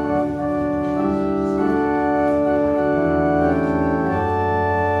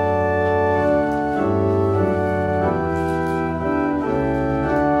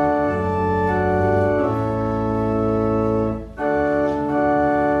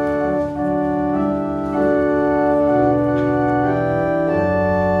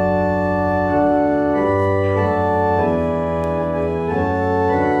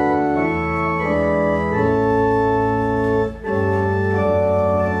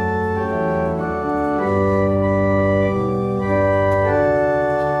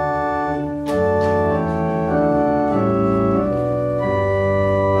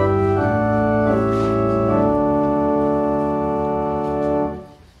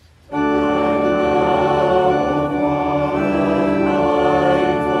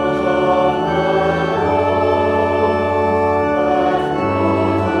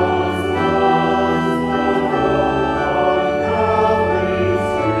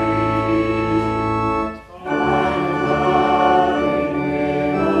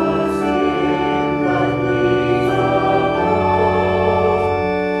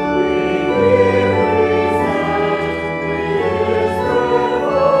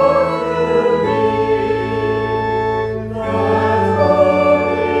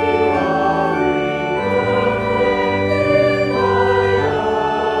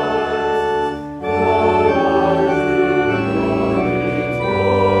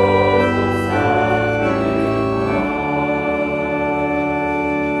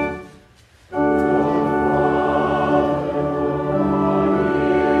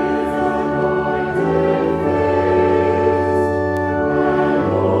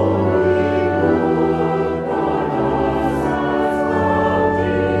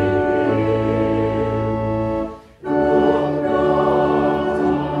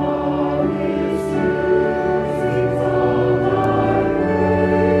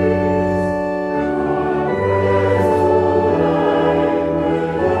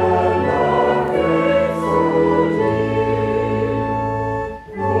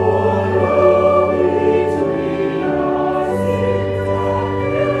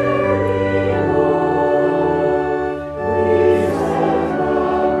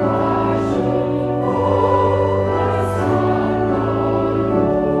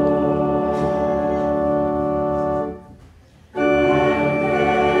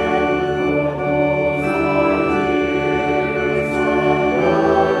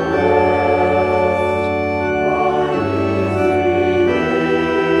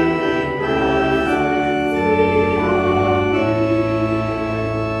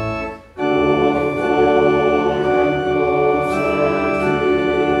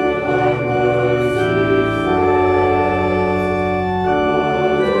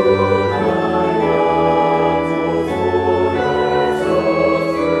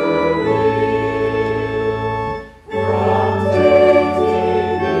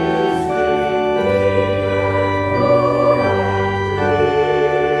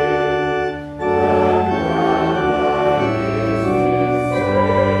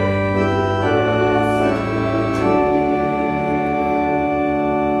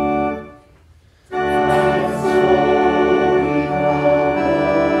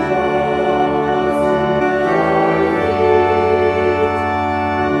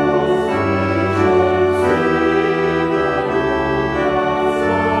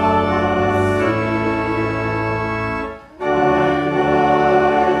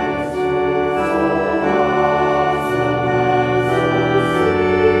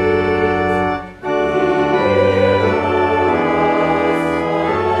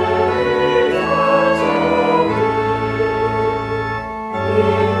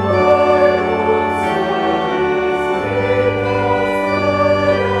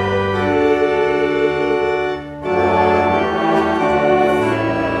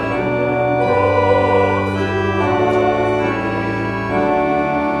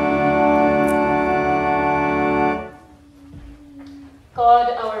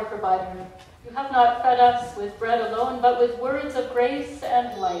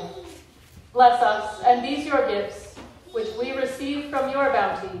 life. Bless us and these your gifts, which we receive from your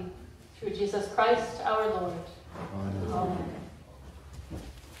bounty, through Jesus Christ our Lord. Amen. Amen.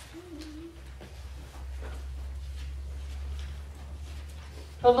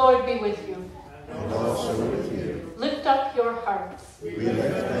 The Lord be with you. And also with you. Lift up your hearts. We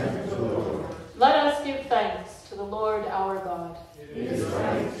lift them to the Lord. Let us give thanks to the Lord our God. It is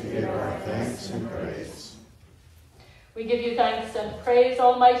right to give our thanks and praise. We give you thanks and praise,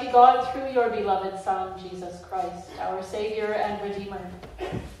 Almighty God, through your beloved Son, Jesus Christ, our Savior and Redeemer.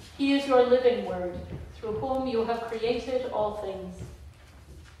 He is your living Word, through whom you have created all things.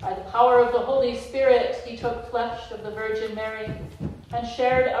 By the power of the Holy Spirit, he took flesh of the Virgin Mary and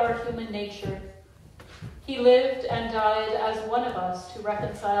shared our human nature. He lived and died as one of us to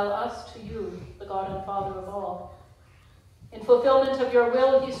reconcile us to you, the God and Father of all. In fulfillment of your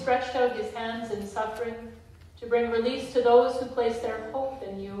will, he stretched out his hands in suffering to bring release to those who place their hope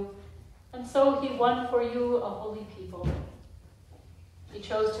in you, and so he won for you a holy people. He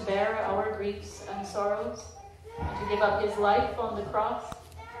chose to bear our griefs and sorrows, and to give up his life on the cross,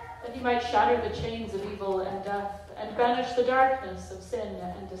 that he might shatter the chains of evil and death, and banish the darkness of sin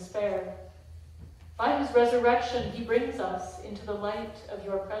and despair. By his resurrection, he brings us into the light of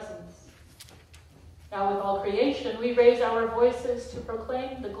your presence. Now with all creation, we raise our voices to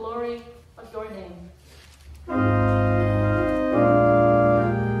proclaim the glory of your name.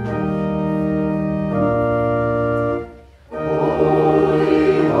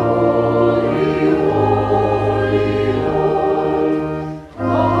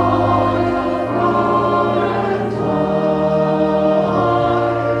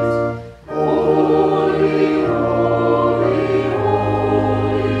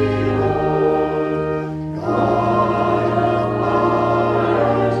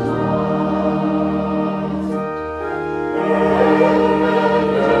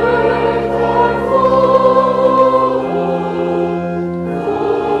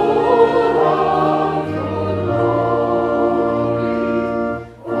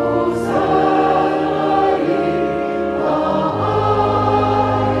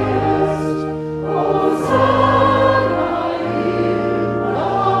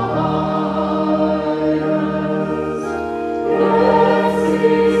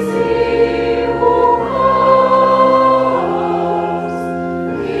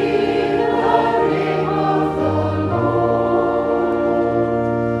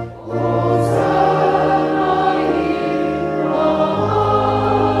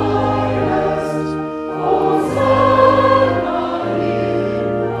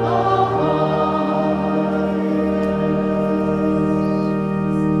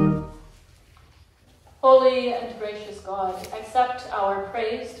 Holy and gracious God, accept our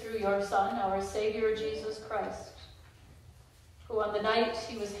praise through your Son, our Savior, Jesus Christ, who on the night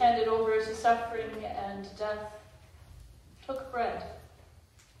he was handed over to suffering and death, took bread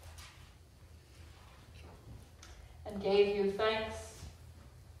and gave you thanks,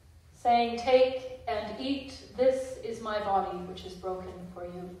 saying, "Take and eat, this is my body, which is broken for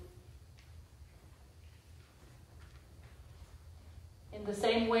you." In the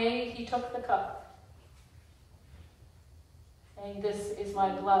same way, he took the cup, saying, "This is my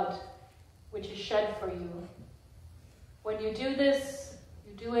blood, which is shed for you. When you do this,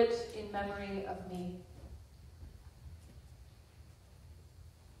 you do it in memory of me."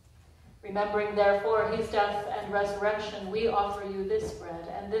 Remembering, therefore, his death and resurrection, we offer you this bread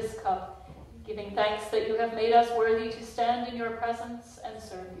and this cup, giving thanks that you have made us worthy to stand in your presence and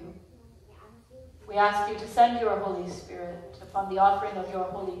serve you. We ask you to send your Holy Spirit upon the offering of your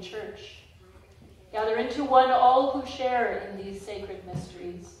holy church. Gather into one all who share in these sacred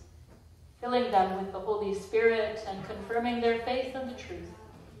mysteries, filling them with the Holy Spirit and confirming their faith in the truth,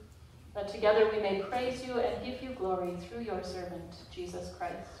 that together we may praise you and give you glory through your servant, Jesus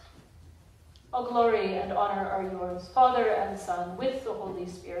Christ. All glory and honor are yours, Father and Son, with the Holy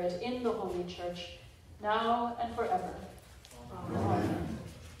Spirit, in the Holy Church, now and forever. Amen.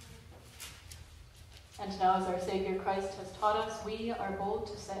 And now, as our Savior Christ has taught us, we are bold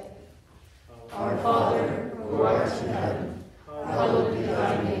to say, "Our Father, who art in heaven, hallowed be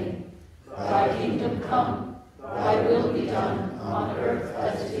thy name. Thy kingdom come, thy will be done, on earth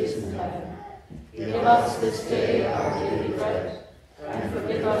as it is in heaven. Give us this day our daily bread, and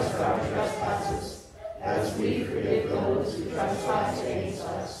forgive us our trespasses, as we forgive those who trespass against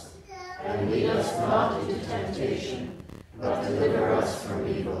us. And lead us not into temptation, but deliver us from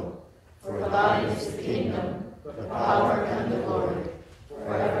evil. For thine is the kingdom, the power, and the glory,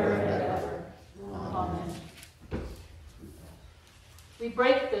 forever and ever. Amen." We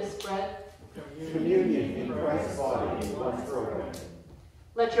break this bread, Communion in Christ's body in one program.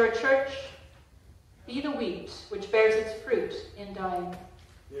 Let your church be the wheat which bears its fruit in dying.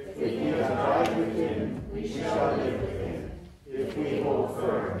 If we abide with him, we shall live with him. If we hold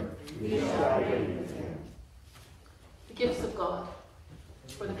firm, we shall reign with him. The gifts of God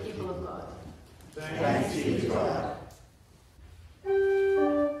for the people of God. Thanks be to God.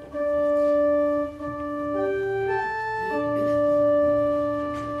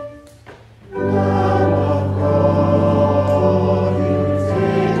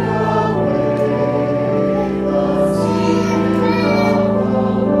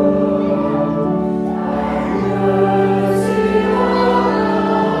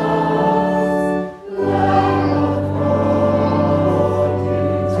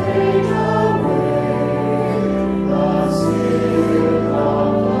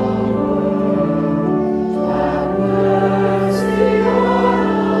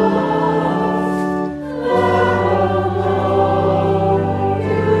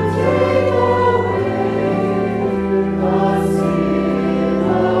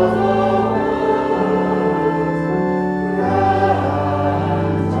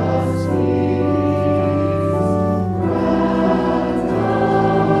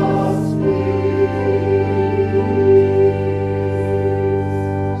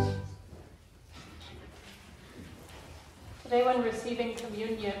 Today when receiving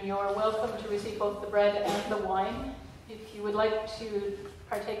communion, you're welcome to receive both the bread and the wine. If you would like to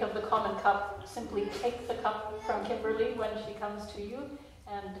partake of the common cup, simply take the cup from Kimberly when she comes to you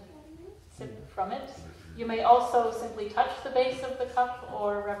and sip from it. You may also simply touch the base of the cup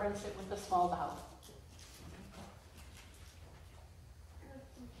or reverence it with a small bow.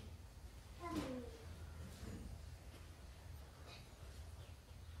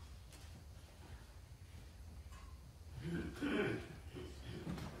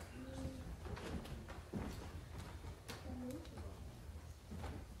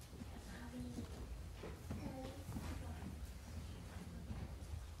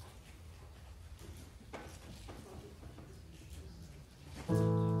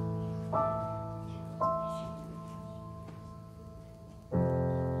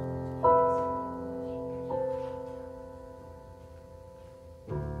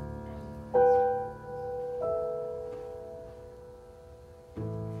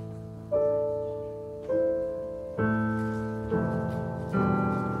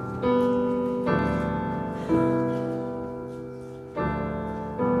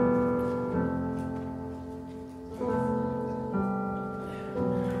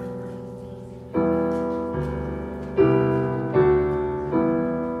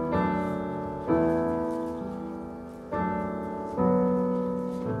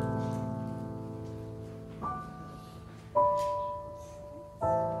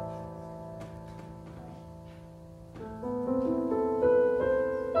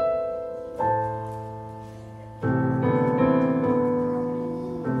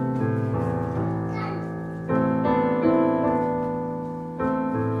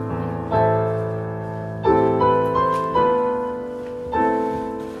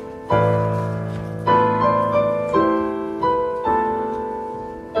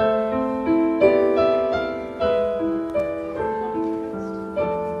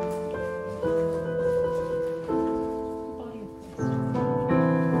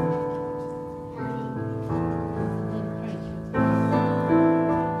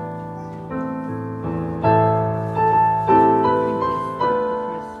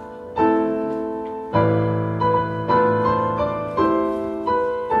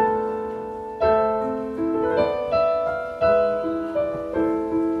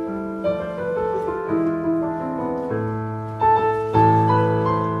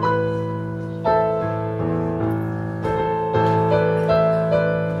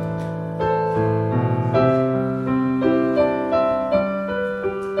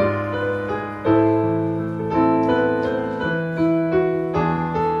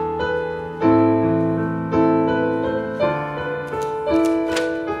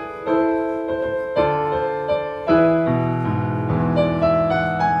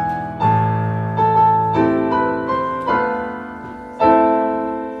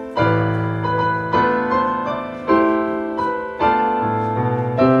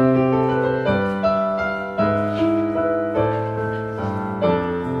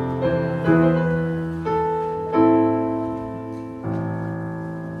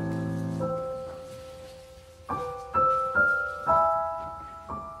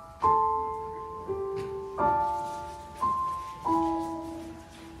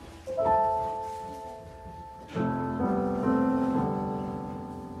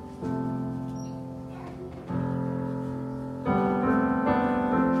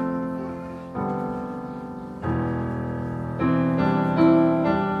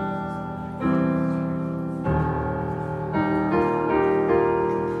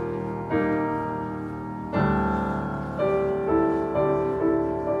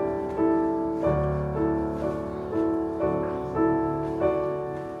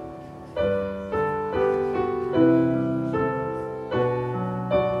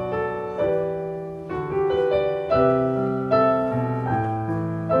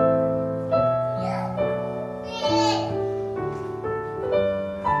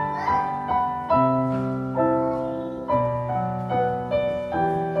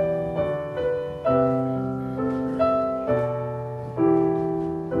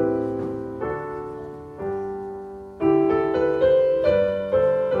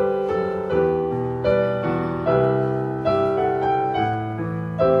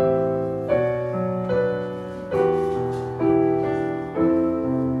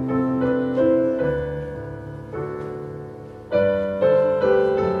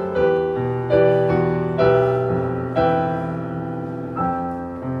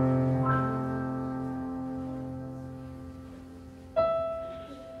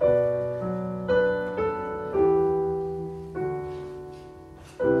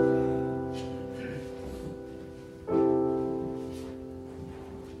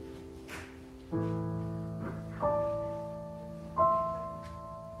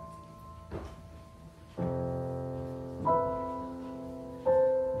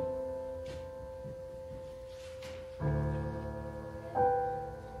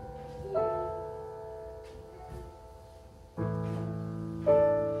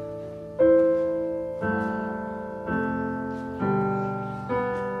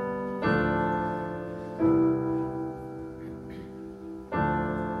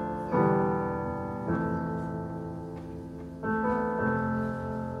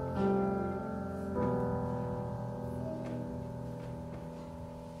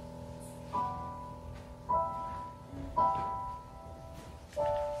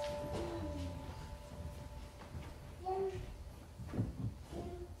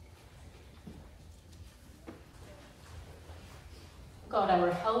 God,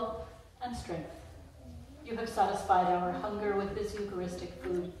 our help and strength, you have satisfied our hunger with this Eucharistic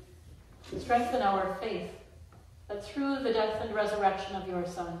food. Strengthen our faith, that through the death and resurrection of your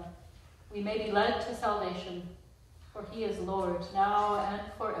Son, we may be led to salvation, for he is Lord now and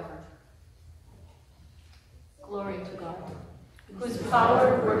forever. Glory to God, whose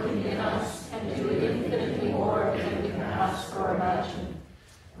power working in us can do infinitely more than we can ask or imagine.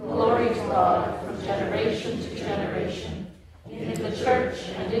 Glory to God from generation to generation, in the Church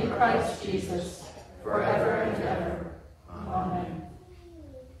and in Christ Jesus, forever and ever. Amen.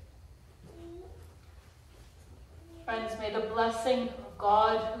 Friends, may the blessing of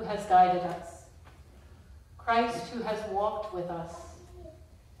God who has guided us, Christ who has walked with us,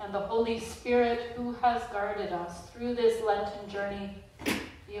 and the Holy Spirit who has guarded us through this Lenten journey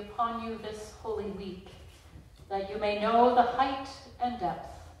be upon you this Holy Week, that you may know the height and depth,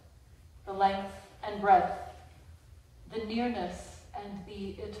 the length and breadth, the nearness and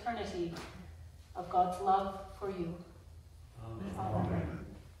the eternity of God's love for you. Amen. Amen.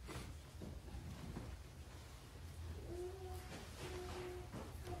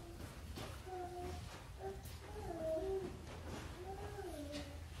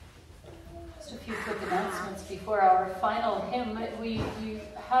 Just a few quick announcements before our final hymn. We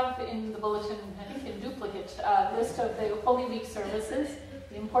have in the bulletin, I think in duplicate, a list of the Holy Week services.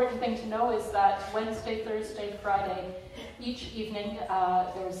 The important thing to know is that Wednesday, Thursday, Friday, each evening,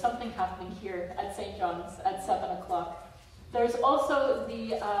 there is something happening here at St. John's at 7 o'clock. There's also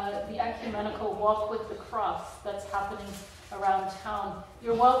the ecumenical walk with the cross that's happening around town.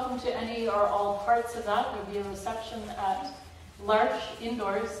 You're welcome to any or all parts of that. There'll be a reception at Larch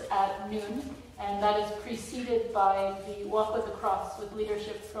indoors at noon, and that is preceded by the walk with the cross with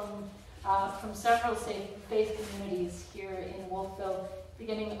leadership from several faith communities here in Wolfville,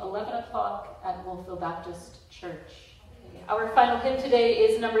 beginning 11 o'clock at Wolfville Baptist Church. Our final hymn today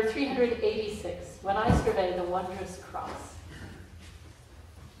is number 386, When I Survey the Wondrous Cross.